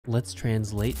let's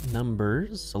translate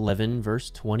Numbers 11, verse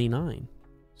 29.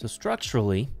 So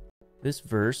structurally, this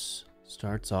verse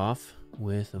starts off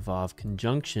with a Vav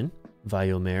conjunction,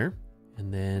 Vayomer,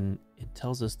 and then it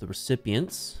tells us the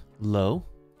recipients, lo,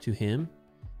 to him,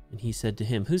 and he said to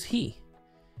him. Who's he?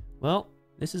 Well,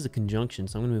 this is a conjunction,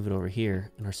 so I'm going to move it over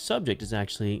here, and our subject is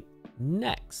actually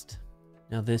next.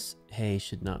 Now this hey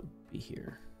should not be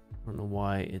here. I don't know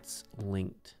why it's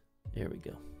linked. There we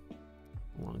go.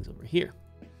 Belongs over here.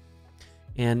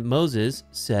 And Moses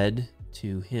said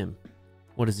to him.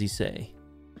 What does he say?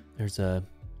 There's a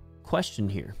question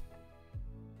here.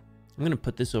 I'm going to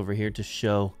put this over here to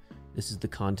show this is the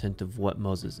content of what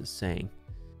Moses is saying.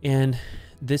 And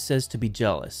this says to be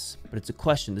jealous, but it's a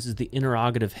question. This is the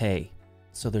interrogative hey.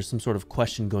 So there's some sort of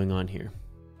question going on here.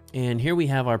 And here we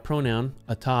have our pronoun,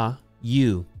 ata,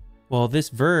 you. Well, this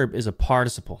verb is a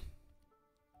participle.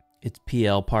 It's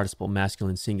PL participle,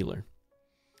 masculine singular.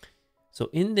 So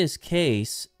in this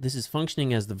case, this is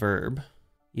functioning as the verb,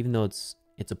 even though it's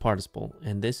a participle,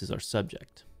 and this is our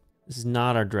subject. This is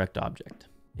not our direct object.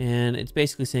 And it's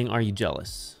basically saying, are you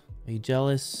jealous? Are you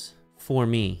jealous for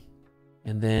me?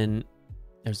 And then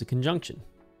there's a conjunction.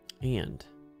 And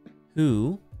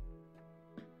who,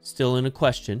 still in a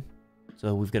question.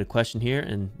 So we've got a question here,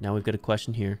 and now we've got a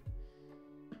question here.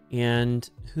 And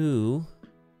who,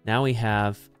 now we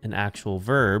have an actual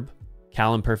verb,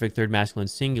 cal imperfect third masculine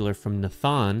singular from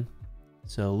Nathan.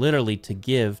 So literally to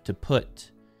give, to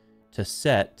put, to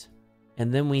set.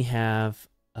 And then we have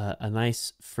a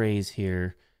nice phrase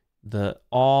here,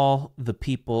 all the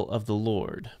people of the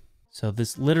Lord. So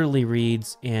this literally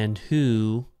reads, and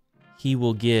who he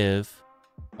will give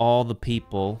all the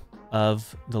people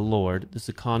of the Lord. This is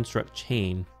a construct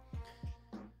chain.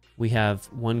 We have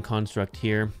one construct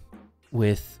here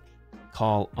with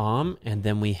call and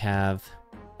then we have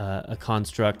a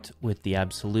construct with the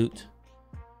absolute.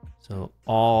 So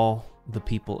all the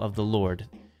people of the Lord.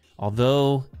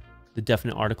 Although the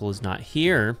definite article is not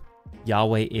here,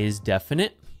 Yahweh is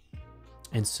definite.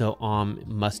 And so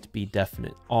must be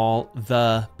definite. All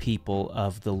the people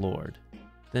of the Lord.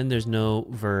 Then there's no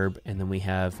verb, and then we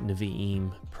have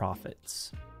Nevi'im,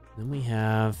 prophets. Then we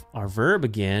have our verb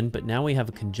again, but now we have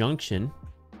a conjunction.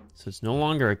 So it's no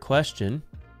longer a question.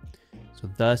 So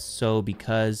thus, so,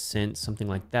 because, since, something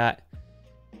like that.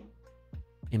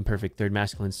 Imperfect third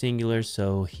masculine singular,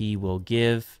 so he will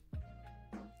give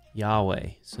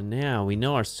Yahweh. So now we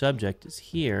know our subject is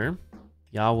here.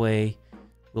 Yahweh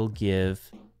will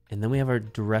give, and then we have our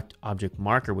direct object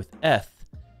marker with eth.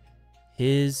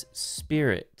 His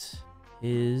spirit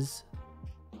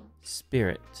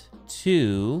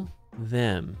to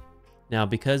them. Now,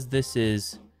 because this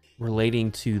is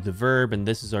relating to the verb and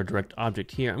this is our direct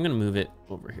object here, I'm going to move it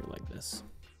over here like this.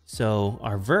 So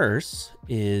our verse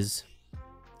is,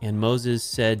 and Moses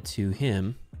said to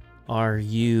him, are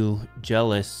you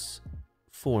jealous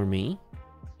for me?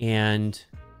 And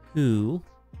who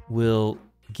will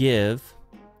give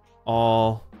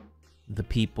all the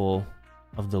people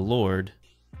of the Lord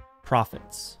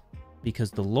prophets?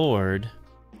 Because the Lord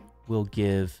will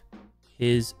give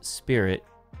his spirit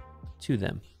to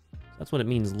them. That's what it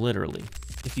means literally.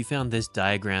 If you found this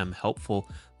diagram helpful,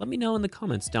 let me know in the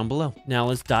comments down below. Now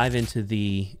let's dive into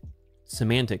the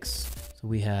semantics. So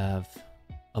we have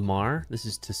amar, this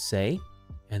is to say,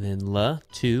 and then la,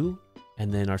 to,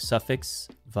 and then our suffix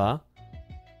va,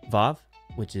 vav,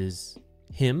 which is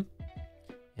him,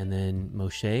 and then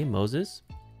Moshe, Moses.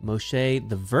 Moshe,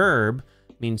 the verb,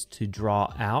 means to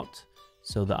draw out.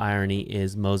 So the irony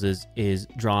is Moses is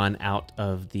drawn out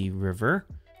of the river,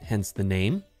 hence the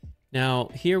name. Now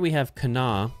here we have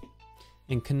kana,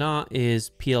 and kana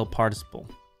is PL participle.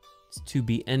 It's to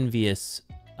be envious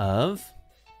of,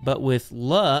 but with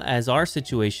la as our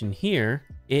situation here,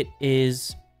 it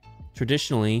is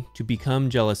traditionally to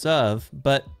become jealous of,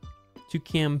 but to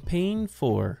campaign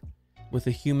for with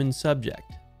a human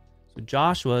subject. So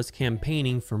Joshua is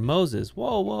campaigning for Moses.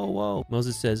 Whoa, whoa, whoa.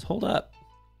 Moses says, hold up.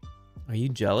 Are you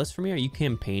jealous for me? Are you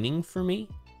campaigning for me?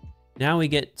 Now we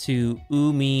get to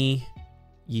umi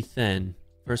yithen.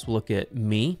 First we'll look at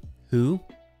me, who,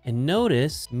 and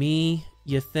notice me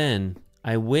yithen.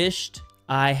 I wished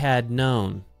I had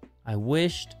known. I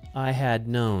wished I had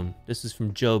known. This is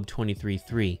from Job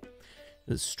 23:3.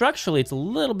 Structurally, it's a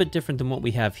little bit different than what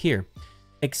we have here,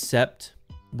 except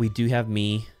we do have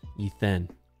me yithen.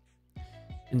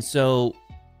 And so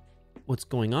what's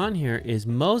going on here is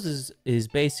Moses is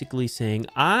basically saying,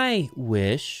 I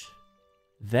wish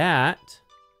that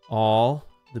all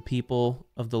the people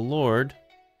of the Lord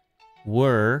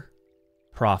were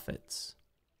prophets.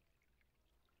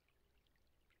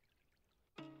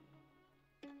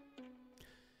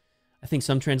 I think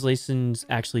some translations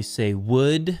actually say,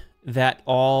 would that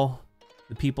all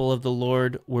the people of the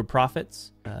Lord were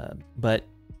prophets, but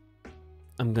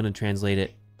I'm going to translate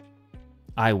it,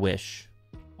 I wish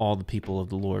all the people of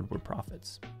the Lord were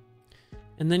prophets.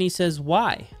 And then he says,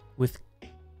 why? With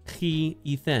chi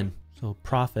ethen, so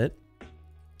prophet,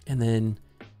 and then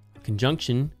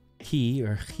conjunction, ki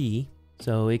or chi,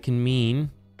 so it can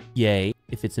mean yea,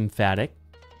 if it's emphatic,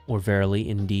 or verily,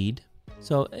 indeed.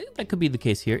 So that could be the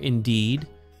case here. Indeed,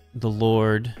 the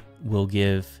Lord will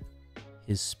give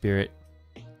his Spirit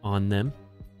on them.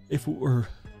 If it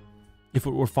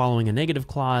were following a negative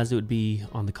clause, it would be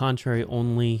on the contrary,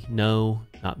 only, no,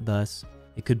 not thus.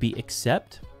 It could be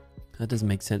except. That doesn't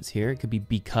make sense here. It could be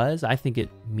because. I think it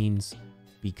means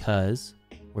because,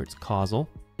 where it's causal.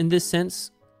 In this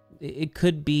sense, it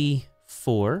could be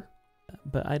for,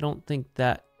 but I don't think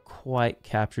that quite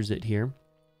captures it here.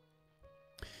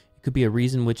 It could be a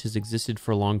reason which has existed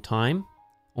for a long time,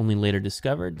 only later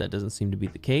discovered. That doesn't seem to be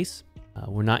the case.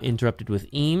 We're not interrupted with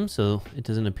im, so it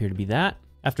doesn't appear to be that.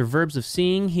 After verbs of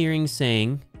seeing, hearing,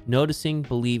 saying, noticing,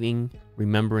 believing,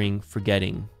 remembering,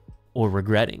 forgetting, or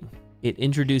regretting, it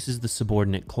introduces the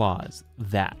subordinate clause,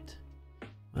 that.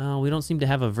 Well, we don't seem to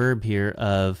have a verb here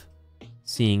of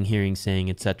seeing, hearing, saying,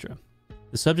 etc.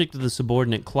 The subject of the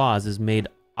subordinate clause is made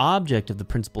object of the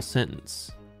principal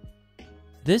sentence.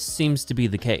 This seems to be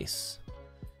the case.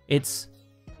 It's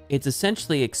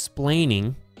essentially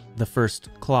explaining the first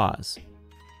clause.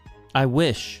 I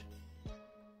wish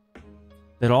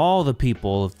that all the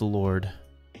people of the Lord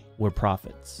were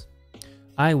prophets.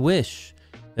 I wish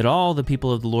that all the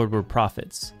people of the Lord were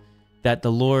prophets, that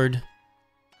the Lord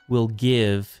will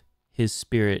give his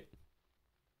Spirit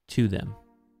to them.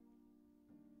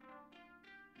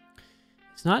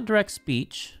 It's not direct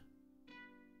speech.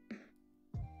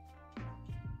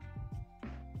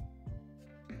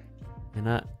 And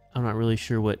I'm not really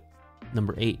sure what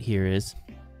number 8 here is.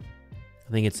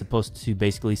 I think it's supposed to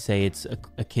basically say it's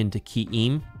akin to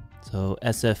ki'im. So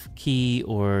SF ki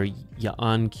or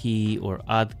ya'an ki or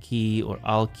ad ki or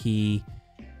al ki,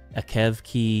 akev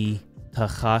ki,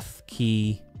 tachath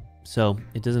ki. So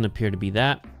it doesn't appear to be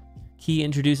that. Ki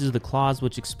introduces the clause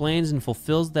which explains and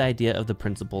fulfills the idea of the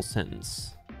principal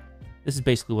sentence. This is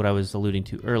basically what I was alluding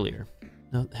to earlier.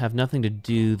 Have nothing to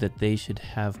do that they should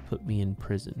have put me in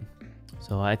prison.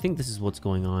 So I think this is what's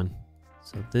going on.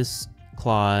 So this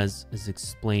clause is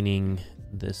explaining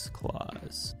this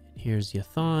clause. Here's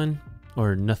Yathan,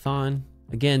 or Nathan.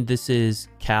 Again, this is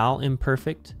cal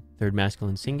imperfect, third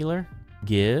masculine singular.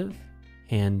 Give,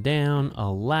 hand down,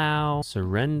 allow,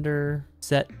 surrender,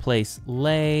 set, place,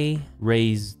 lay,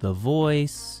 raise the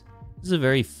voice. This is a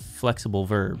very flexible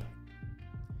verb.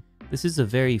 This is a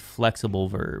very flexible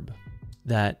verb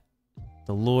that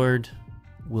the Lord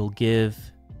will give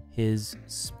his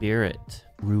Spirit,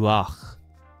 ruach.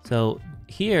 So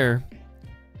here,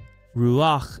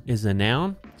 ruach is a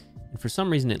noun, and for some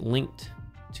reason it linked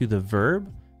to the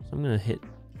verb. So I'm going to hit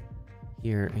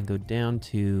here and go down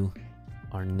to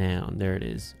our noun. There it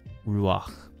is,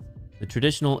 ruach. The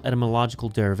traditional etymological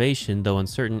derivation, though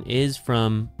uncertain, is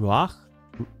from ruach,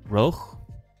 roch,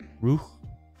 ruch,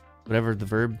 whatever the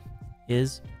verb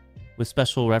is, with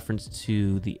special reference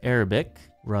to the Arabic,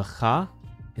 racha.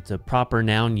 It's a proper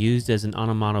noun used as an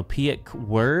onomatopoeic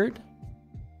word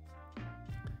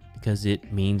because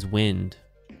it means wind,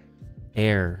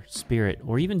 air, spirit,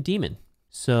 or even demon.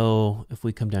 So if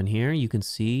we come down here, you can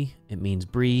see it means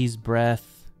breeze,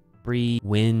 breath, breathe,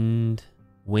 wind,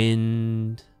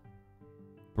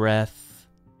 breath.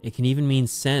 It can even mean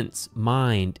sense,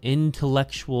 mind,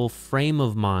 intellectual frame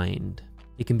of mind.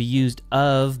 It can be used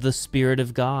of the Spirit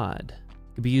of God.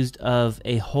 It can be used of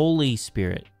a Holy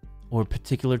Spirit or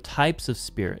particular types of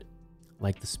spirit,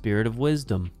 like the spirit of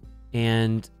wisdom.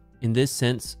 And in this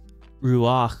sense,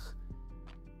 ruach,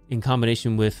 in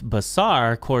combination with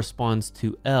basar, corresponds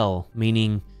to El,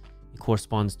 meaning it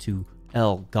corresponds to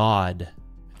El, God.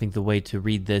 I think the way to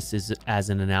read this is as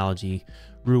an analogy.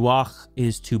 Ruach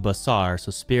is to basar, so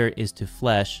spirit is to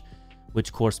flesh,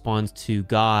 which corresponds to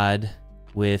God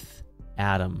with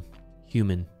Adam,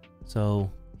 human.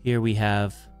 So here we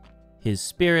have his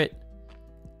Spirit,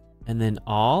 and then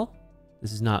all.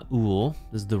 This is not ul.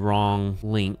 This is the wrong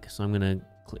link. So I'm going to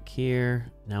click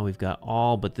here. Now we've got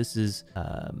all, but this is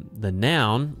the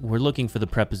noun. We're looking for the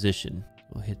preposition.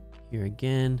 We'll hit here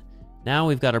again. Now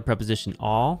we've got our preposition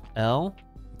all, el.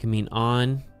 It can mean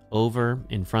on, over,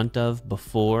 in front of,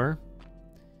 before.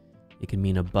 It can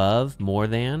mean above, more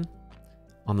than.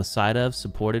 on the side of,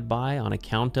 supported by, on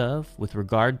account of, with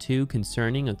regard to,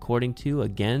 concerning, according to,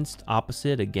 against,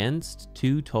 opposite, against,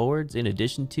 to, towards, in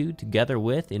addition to, together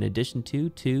with, in addition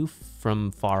to,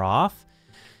 from, far off,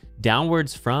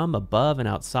 downwards from, above and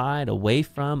outside, away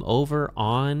from, over,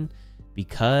 on,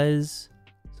 because.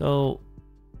 So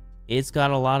it's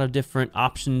got a lot of different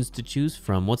options to choose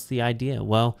from. What's the idea?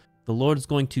 Well, the Lord is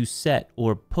going to set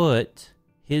or put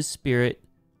his Spirit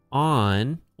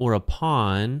on or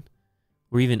upon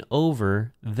or even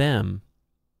over them,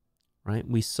 right?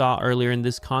 We saw earlier in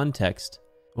this context,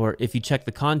 or if you check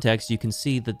the context, you can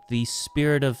see that the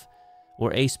spirit of,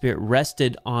 or a spirit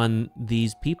rested on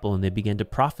these people and they began to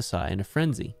prophesy in a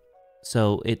frenzy.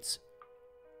 So it's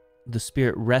the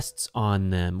Spirit rests on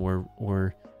them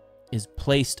or is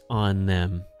placed on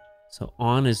them. So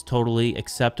on is totally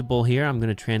acceptable here. I'm going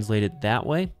to translate it that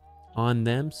way, on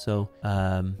them. So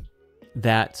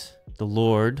that the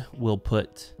Lord will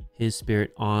put his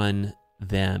Spirit on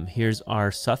them. Here's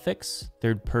our suffix,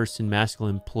 third person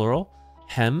masculine plural,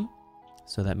 hem.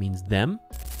 So that means them.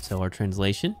 So our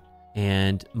translation.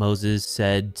 And Moses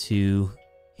said to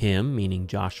him, meaning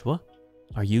Joshua,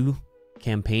 "Are you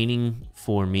campaigning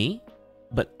for me?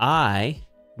 But I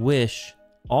wish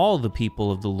all the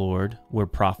people of the Lord were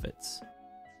prophets,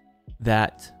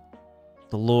 that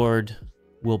the Lord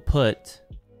will put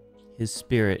his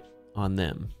Spirit on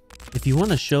them." If you want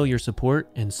to show your support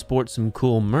and sport some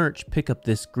cool merch, pick up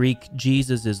this Greek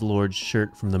Jesus is Lord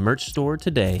shirt from the merch store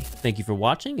today. Thank you for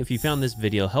watching. If you found this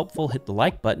video helpful, hit the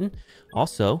like button.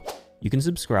 Also, you can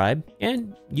subscribe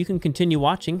and you can continue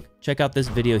watching. Check out this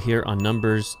video here on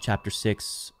Numbers chapter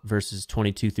 6, verses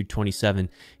 22 through 27.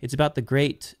 It's about the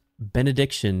great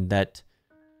benediction that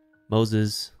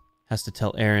Moses has to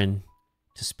tell Aaron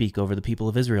to speak over the people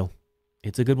of Israel.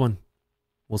 It's a good one.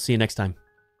 We'll see you next time.